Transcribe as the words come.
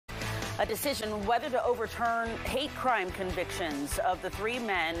A decision whether to overturn hate crime convictions of the three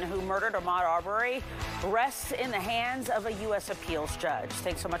men who murdered Ahmaud Arbery rests in the hands of a U.S. appeals judge.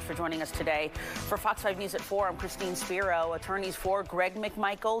 Thanks so much for joining us today. For Fox 5 News at 4, I'm Christine Spiro. Attorneys for Greg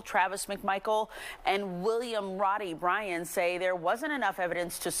McMichael, Travis McMichael, and Roddie Bryan say there wasn't enough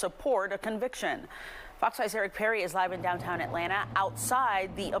evidence to support a conviction. Fox 5's Eric Perry is live in downtown Atlanta outside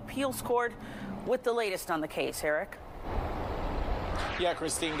the appeals court with the latest on the case. Eric? Yeah,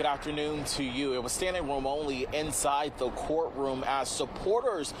 Christine, good afternoon to you. It was standing room only inside the courtroom as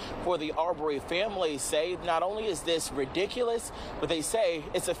supporters for the Arbery family say not only is this ridiculous, but they say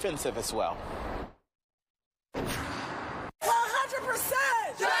it's offensive as well. 100%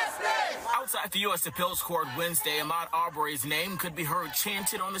 justice! Outside the U.S. Appeals Court Wednesday, Ahmaud Arbery's name could be heard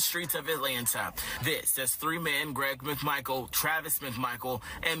chanted on the streets of Atlanta. This as three men, Greg McMichael, Travis McMichael,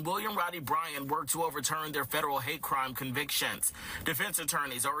 and Roddie Bryan, worked to overturn their federal hate crime convictions. Defense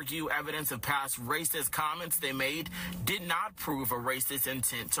attorneys argue evidence of past racist comments they made did not prove a racist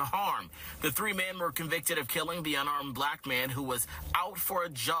intent to harm. The three men were convicted of killing the unarmed black man who was out for a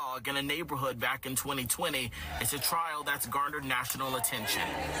jog in a neighborhood back in 2020. It's a trial that's garnered national attention.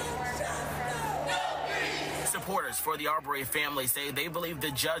 Supporters for the Arbery family say they believe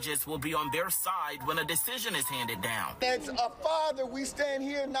the judges will be on their side when a decision is handed down. As a father, we stand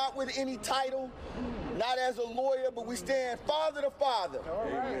here not with any title, not as a lawyer, but we stand father to father,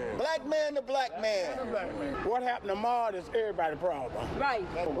 black man to black man. What happened to Ahmaud is everybody's problem. Right.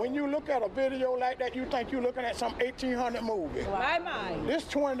 When you look at a video like that, you think you're looking at some 1800 movie. My mind. This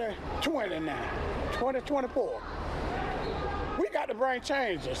 2020 now, 2024. We got to bring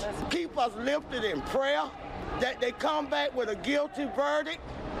changes. Keep us lifted in prayer, that they come back with a guilty verdict,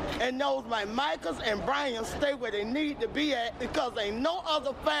 and those McMichaels and Bryan stay where they need to be at, because ain't no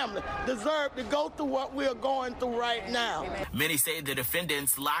other family deserve to go through what we're going through right now. Many say the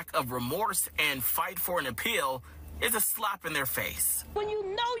defendants' lack of remorse and fight for an appeal is a slap in their face. When you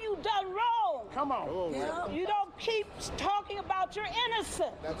know you've done wrong, Come on. you don't keep talking about your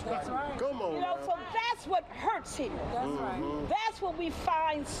innocence. That's right. Come on. You know, so that's what hurts here. That's right. That's what we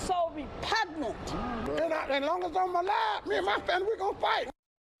find so repugnant. And as long as I'm alive, me and my family, we're going to fight.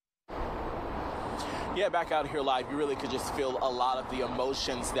 Yeah, back out here live, you really could just feel a lot of the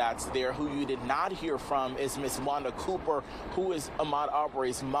emotions that's there. Who you did not hear from is Miss Wanda Cooper, who is Ahmaud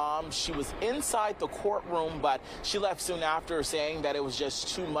Arbery's mom. She was inside the courtroom, but she left soon after, saying that it was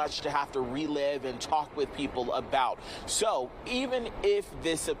just too much to have to relive and talk with people about. So even if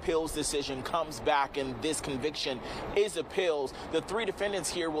this appeals decision comes back and this conviction is appeals, the three defendants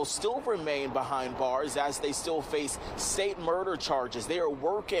here will still remain behind bars as they still face state murder charges. They are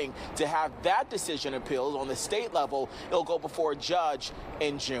working to have that decision appeals on the state level. It'll go before a judge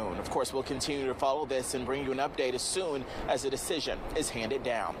in June. Of course, we'll continue to follow this and bring you an update as soon as a decision is handed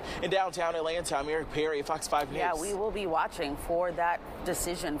down. In downtown Atlanta, I'm Eric Perry, Fox 5 News. Yeah, we will be watching for that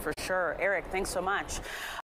decision for sure. Eric, thanks so much.